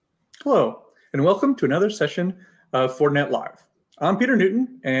Hello, and welcome to another session of Fortinet Live. I'm Peter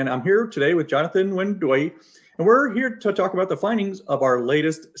Newton, and I'm here today with Jonathan Wendoy, and we're here to talk about the findings of our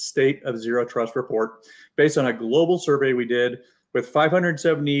latest State of Zero Trust report based on a global survey we did with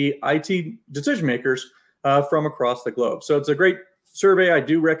 570 IT decision makers from across the globe. So it's a great survey. I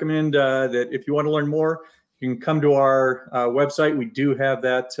do recommend that if you want to learn more, you can come to our website. We do have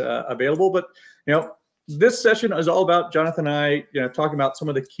that available, but this session is all about Jonathan and I, talking about some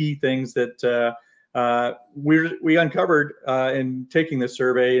of the key things that we uncovered in taking this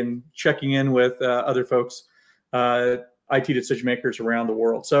survey and checking in with other folks, IT decision makers around the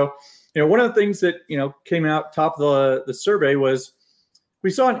world. So, one of the things that came out top of the survey was we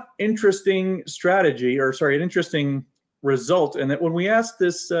saw an interesting an interesting result, and that when we asked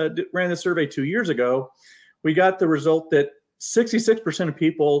this, ran the survey 2 years ago, we got the result that 66% of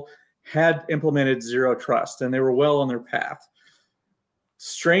people had implemented zero trust, and they were well on their path.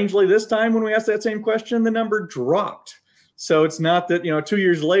 Strangely, this time when we asked that same question, the number dropped. So it's not that 2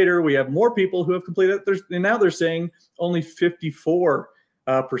 years later we have more people who have completed it. And now they're saying only 54%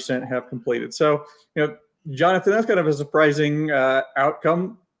 have completed. So Jonathan, that's kind of a surprising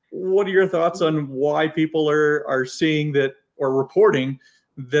outcome. What are your thoughts on why people are seeing that or reporting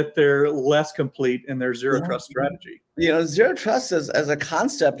that they're less complete in their zero trust strategy? Zero trust as a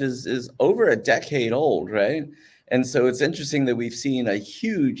concept is over a decade old, right? And so it's interesting that we've seen a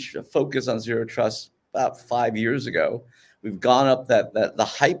huge focus on zero trust about 5 years ago. We've gone up the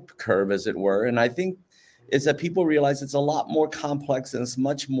hype curve, as it were. And I think it's that people realize it's a lot more complex and it's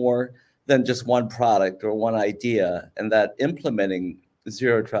much more than just one product or one idea, and that implementing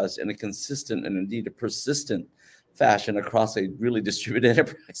zero trust in a consistent and indeed a persistent fashion across a really distributed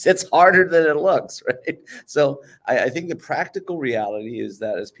enterprise, it's harder than it looks, right? So I think the practical reality is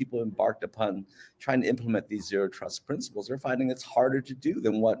that as people embarked upon trying to implement these zero trust principles, they're finding it's harder to do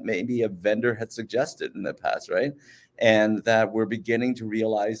than what maybe a vendor had suggested in the past, right? And that we're beginning to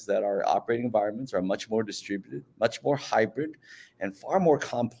realize that our operating environments are much more distributed, much more hybrid, and far more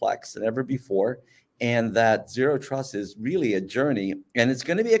complex than ever before. And that zero trust is really a journey, and it's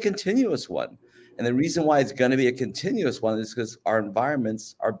going to be a continuous one. And the reason why it's going to be a continuous one is because our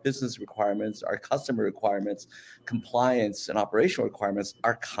environments, our business requirements, our customer requirements, compliance and operational requirements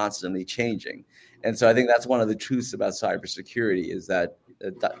are constantly changing. And so I think that's one of the truths about cybersecurity is that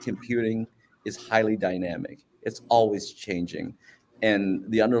computing is highly dynamic. It's always changing. And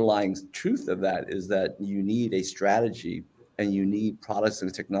the underlying truth of that is that you need a strategy and you need products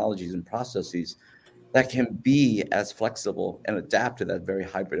and technologies and processes that can be as flexible and adapt to that very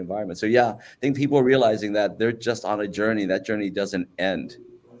hybrid environment. So yeah, I think people are realizing that they're just on a journey. That journey doesn't end.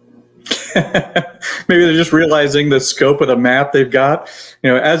 Maybe they're just realizing the scope of the map they've got.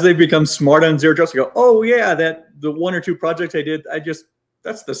 As they become smart on zero trust, they go, oh yeah, the one or two projects I did,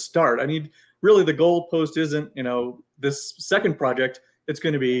 that's the start. I need really the goalpost isn't, this second project, it's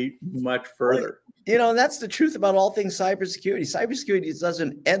going to be much further. And that's the truth about all things cybersecurity. Cybersecurity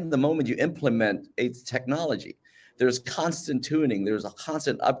doesn't end the moment you implement a technology. There's constant tuning, there's a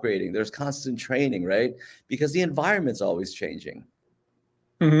constant upgrading, there's constant training, right? Because the environment's always changing.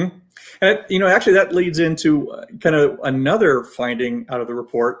 Mm-hmm. And actually that leads into kind of another finding out of the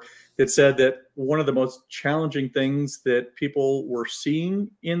report that said that one of the most challenging things that people were seeing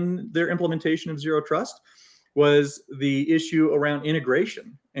in their implementation of zero trust was the issue around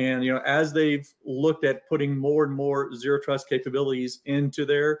integration. And as they've looked at putting more and more zero trust capabilities into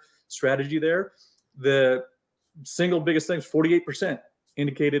their strategy there, the single biggest thing, 48%,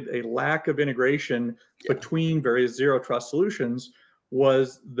 indicated a lack of integration between various zero trust solutions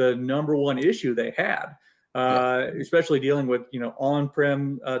was the number one issue they had, especially dealing with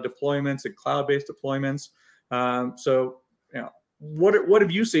on-prem deployments and cloud-based deployments. What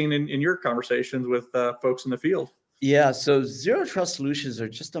have you seen in your conversations with folks in the field? Yeah, so zero trust solutions are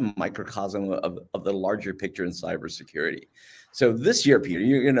just a microcosm of the larger picture in cybersecurity. So this year,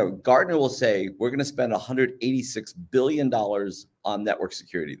 Peter, Gartner will say we're going to spend $186 billion on network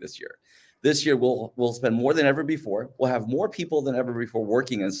security this year. This year, we'll spend more than ever before. We'll have more people than ever before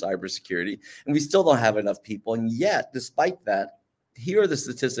working in cybersecurity, and we still don't have enough people. And yet, despite that, here are the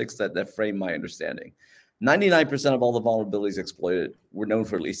statistics that frame my understanding. 99% of all the vulnerabilities exploited were known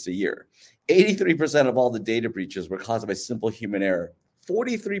for at least a year. 83% of all the data breaches were caused by simple human error.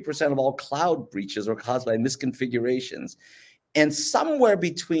 43% of all cloud breaches were caused by misconfigurations. And somewhere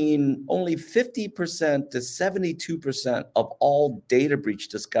between only 50% to 72% of all data breach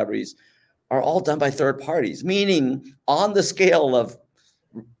discoveries are all done by third parties, meaning on the scale of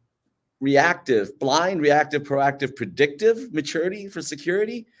blind, reactive, proactive, predictive maturity for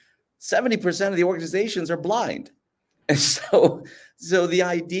security, 70% of the organizations are blind. And so the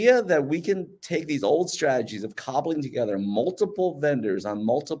idea that we can take these old strategies of cobbling together multiple vendors on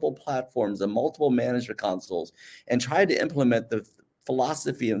multiple platforms and multiple management consoles and try to implement the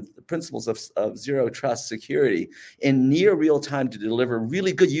philosophy and the principles of zero trust security in near real time to deliver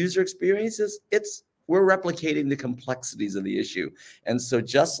really good user experiences, we're replicating the complexities of the issue. And so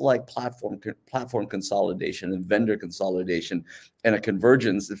just like platform consolidation and vendor consolidation and a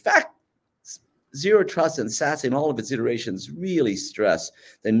convergence, in fact, Zero Trust and SASE and all of its iterations really stress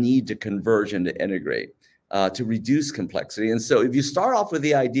the need to converge and to integrate to reduce complexity. And so if you start off with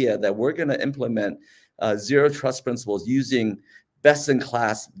the idea that we're going to implement Zero Trust principles using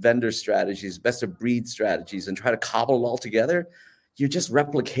best-in-class vendor strategies, best-of-breed strategies, and try to cobble it all together, you're just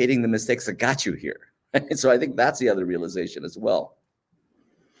replicating the mistakes that got you here. And so I think that's the other realization as well.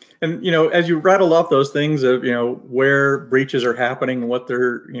 And, as you rattled off those things of, where breaches are happening and what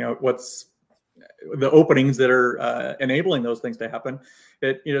they're, what's the openings that are enabling those things to happen,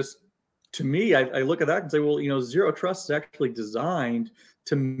 to me, I look at that and say, well, Zero Trust is actually designed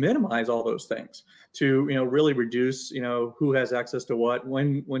to minimize all those things, to really reduce who has access to what.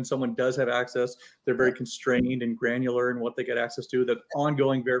 When someone does have access, they're very constrained and granular in what they get access to. The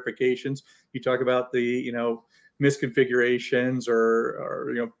ongoing verifications, you talk about the misconfigurations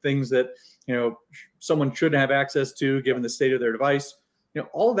or things that someone shouldn't have access to given the state of their device.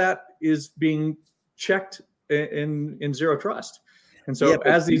 All of that is being checked in Zero Trust. And so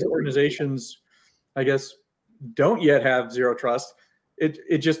as these organizations, I guess, don't yet have Zero Trust,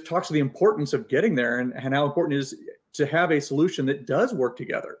 it just talks to the importance of getting there and how important it is to have a solution that does work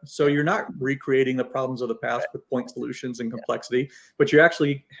together. So you're not recreating the problems of the past with point solutions and complexity, but you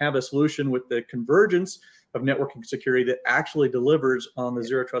actually have a solution with the convergence of networking security that actually delivers on the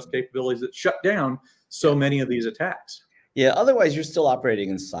Zero Trust capabilities that shut down so many of these attacks. Yeah, otherwise you're still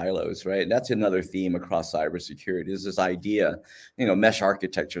operating in silos, right? That's another theme across cybersecurity is this idea, mesh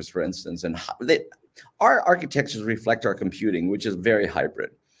architectures, for instance, and our architectures reflect our computing, which is very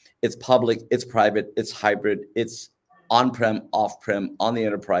hybrid. It's public, it's private, it's hybrid, it's on-prem, off-prem, on the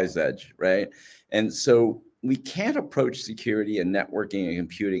enterprise edge, right? And so we can't approach security and networking and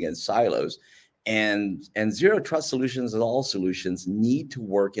computing in silos. And Zero Trust solutions and all solutions need to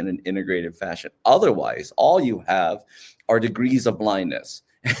work in an integrated fashion. Otherwise, all you have are degrees of blindness.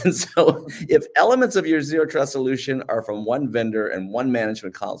 And so if elements of your Zero Trust solution are from one vendor and one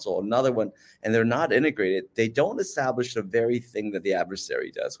management console, another one, and they're not integrated, they don't establish the very thing that the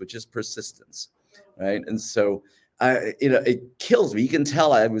adversary does, which is persistence, right? And so it kills me. You can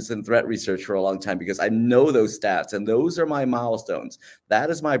tell I was in threat research for a long time because I know those stats and those are my milestones. That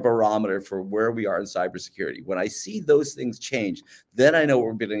is my barometer for where we are in cybersecurity. When I see those things change, then I know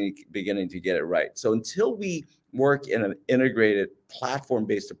we're beginning to get it right. So until we work in an integrated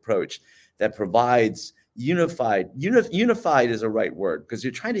platform-based approach that provides unified is a right word because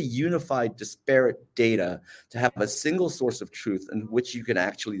you're trying to unify disparate data to have a single source of truth in which you can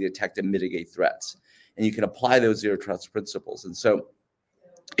actually detect and mitigate threats. And you can apply those Zero Trust principles. And so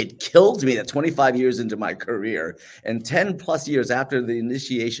it killed me that 25 years into my career and 10 plus years after the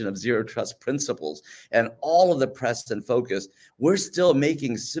initiation of Zero Trust principles and all of the press and focus, we're still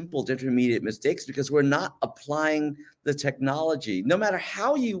making simple to intermediate mistakes because we're not applying the technology. No matter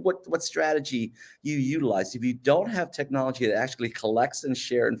how what strategy you utilize, if you don't have technology that actually collects and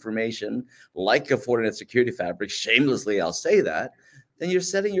share information like a Fortinet security fabric, shamelessly I'll say that, then you're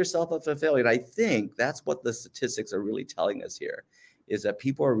setting yourself up for failure. And I think that's what the statistics are really telling us here, is that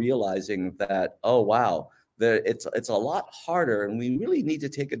people are realizing that, oh, wow, it's a lot harder, and we really need to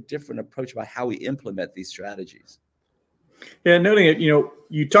take a different approach about how we implement these strategies. Yeah, noting it,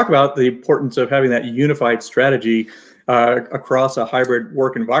 you talk about the importance of having that unified strategy across a hybrid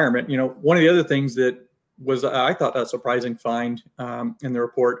work environment. One of the other things that was, I thought, a surprising find in the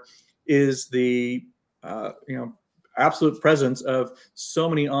report is the, absolute presence of so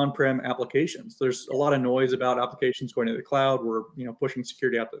many on-prem applications. There's a lot of noise about applications going to the cloud. We're pushing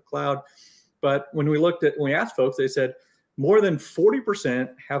security out to the cloud. But when we asked folks, they said more than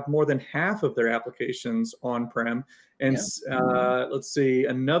 40% have more than half of their applications on-prem. And let's see,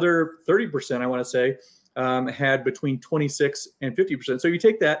 another 30%, I want to say, had between 26 and 50%. So you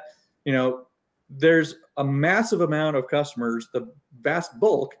take that, there's a massive amount of customers, the vast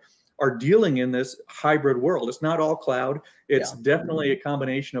bulk, are dealing in this hybrid world. It's not all cloud. It's definitely a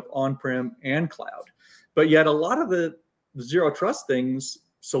combination of on-prem and cloud. But yet a lot of the Zero Trust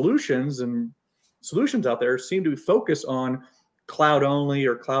solutions out there seem to focus on cloud only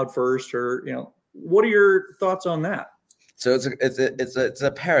or cloud first, or what are your thoughts on that? So it's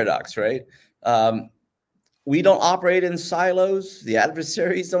a paradox, right? We don't operate in silos. The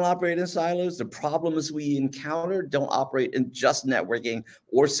adversaries don't operate in silos. The problems we encounter don't operate in just networking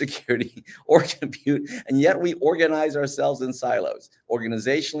or security or compute. And yet we organize ourselves in silos.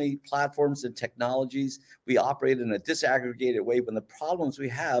 Organizationally, platforms and technologies, we operate in a disaggregated way when the problems we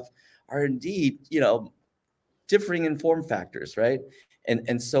have are indeed, differing in form factors, right?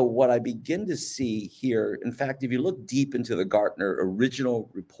 And so what I begin to see here, in fact, if you look deep into the Gartner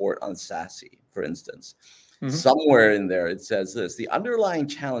original report on SASE, for instance, somewhere in there, it says this: the underlying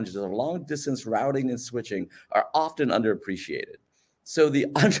challenges of long distance routing and switching are often underappreciated. So the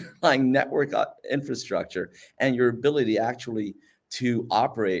underlying network infrastructure and your ability actually to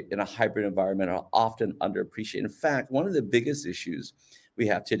operate in a hybrid environment are often underappreciated. In fact, one of the biggest issues we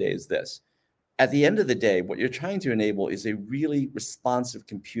have today is this. At the end of the day, what you're trying to enable is a really responsive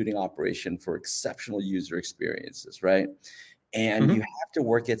computing operation for exceptional user experiences, right? And you have to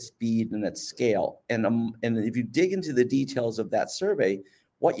work at speed and at scale. And if you dig into the details of that survey,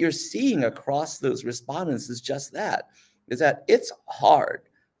 what you're seeing across those respondents is just that, is that it's hard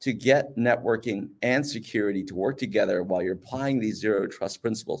to get networking and security to work together while you're applying these zero trust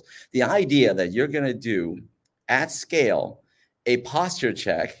principles. The idea that you're going to do at scale a posture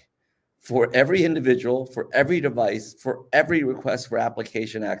check for every individual, for every device, for every request for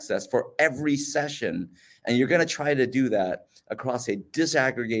application access, for every session. And you're going to try to do that across a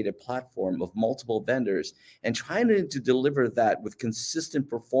disaggregated platform of multiple vendors and trying to deliver that with consistent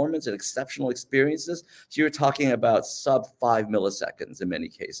performance and exceptional experiences. So you're talking about sub 5 milliseconds in many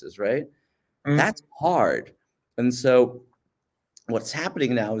cases, right? That's hard. And so what's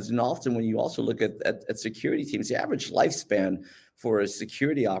happening now is, and often when you also look at security teams, the average lifespan for a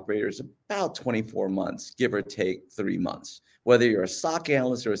security operator is about 24 months, give or take 3 months, whether you're a SOC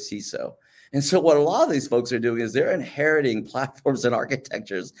analyst or a CISO. And so what a lot of these folks are doing is they're inheriting platforms and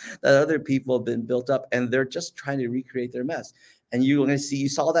architectures that other people have been built up, and they're just trying to recreate their mess. And you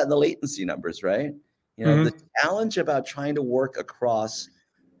saw that in the latency numbers, right? The challenge about trying to work across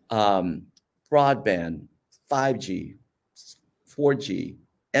broadband, 5G, 4G,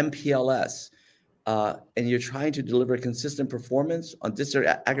 MPLS, and you're trying to deliver consistent performance on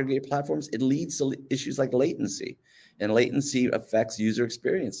disaggregated platforms, it leads to issues like latency, and latency affects user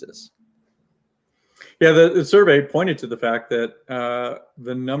experiences. Yeah, the survey pointed to the fact that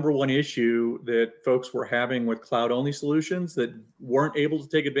the number one issue that folks were having with cloud-only solutions that weren't able to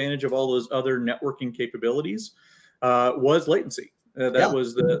take advantage of all those other networking capabilities was latency. That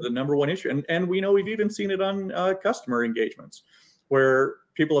was the number one issue. And we know we've even seen it on customer engagements where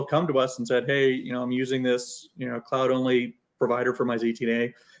people have come to us and said, hey, I'm using this, cloud-only provider for my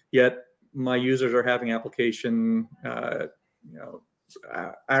ZTNA, yet my users are having application,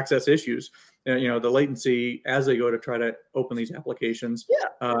 access issues. The latency as they go to try to open these applications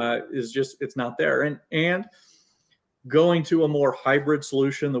is just, it's not there. And going to a more hybrid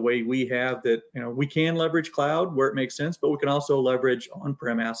solution, the way we have that, we can leverage cloud where it makes sense, but we can also leverage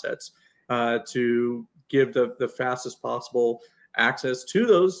on-prem assets to give the fastest possible access to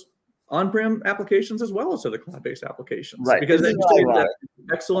those on-prem applications as well as to the cloud-based applications. Right. Because it's that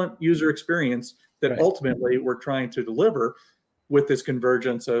excellent user experience that ultimately we're trying to deliver with this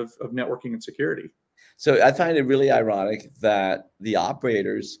convergence of networking and security. So I find it really ironic that the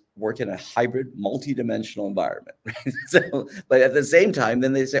operators work in a hybrid, multi-dimensional environment. Right? So, but at the same time,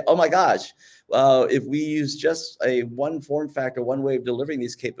 then they say, oh my gosh, if we use just a one form factor, one way of delivering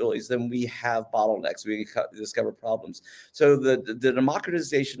these capabilities, then we have bottlenecks, we discover problems. So the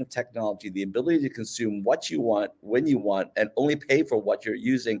democratization of technology, the ability to consume what you want, when you want, and only pay for what you're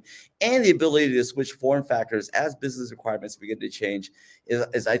using, and the ability to switch form factors as business requirements begin to change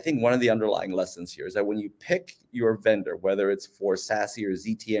is I think, one of the underlying lessons here is that when you pick your vendor, whether it's for SASE or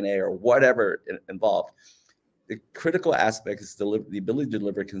ZTNA or whatever involved, the critical aspect is the ability to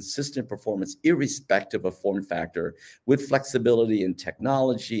deliver consistent performance irrespective of form factor, with flexibility in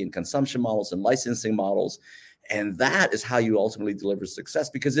technology and consumption models and licensing models. And that is how you ultimately deliver success.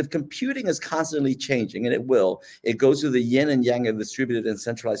 Because if computing is constantly changing, and it goes through the yin and yang of distributed and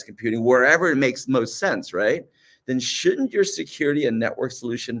centralized computing, wherever it makes most sense, right? Then shouldn't your security and network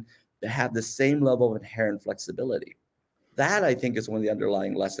solution have the same level of inherent flexibility? That, I think, is one of the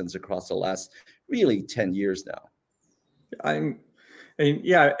underlying lessons across the last really 10 years now.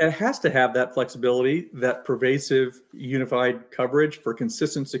 It has to have that flexibility, that pervasive unified coverage for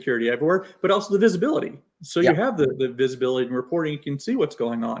consistent security everywhere, but also the visibility. So you have the visibility and reporting, you can see what's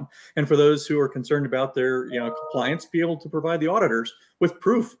going on. And for those who are concerned about their compliance, be able to provide the auditors with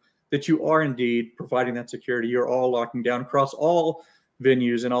proof that you are indeed providing that security. You're all locking down across all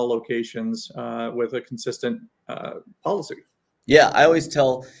venues and all locations with a consistent policy. Yeah, I always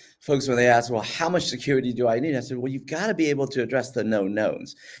tell folks, when they ask, well, how much security do I need? I said, well, you've got to be able to address the known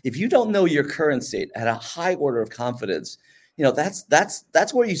knowns. If you don't know your current state at a high order of confidence,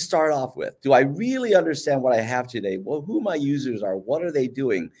 that's where you start off with. Do I really understand what I have today? Well, who my users are, what are they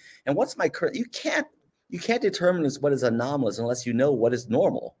doing? And what's my current, you can't determine what is anomalous unless you know what is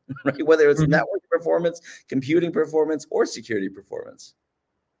normal, right? Whether it's network performance, computing performance, or security performance.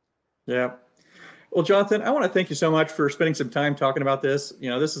 Yeah. Well, Jonathan, I want to thank you so much for spending some time talking about this.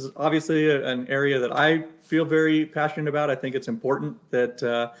 This is obviously an area that I feel very passionate about. I think it's important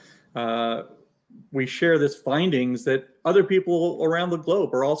that we share this findings that other people around the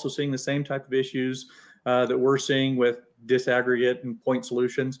globe are also seeing the same type of issues that we're seeing with disaggregate and point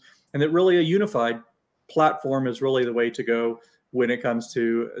solutions, and that really a unified platform is really the way to go when it comes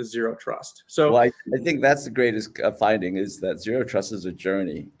to zero trust. So well, I think that's the greatest finding, is that zero trust is a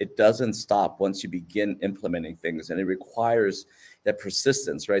journey. It doesn't stop once you begin implementing things, and it requires that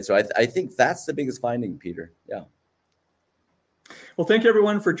persistence, right? So I think that's the biggest finding, Peter. Yeah. Well, thank you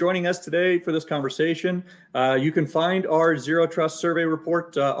everyone for joining us today for this conversation. You can find our Zero Trust Survey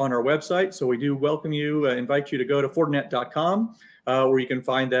report on our website. So we do welcome you, invite you to go to Fortinet.com, where you can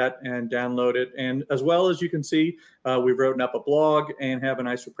find that and download it. And as well as you can see, we've written up a blog and have a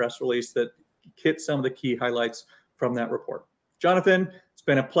nice press release that hits some of the key highlights from that report. Jonathan, it's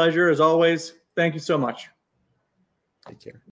been a pleasure as always. Thank you so much. Take care.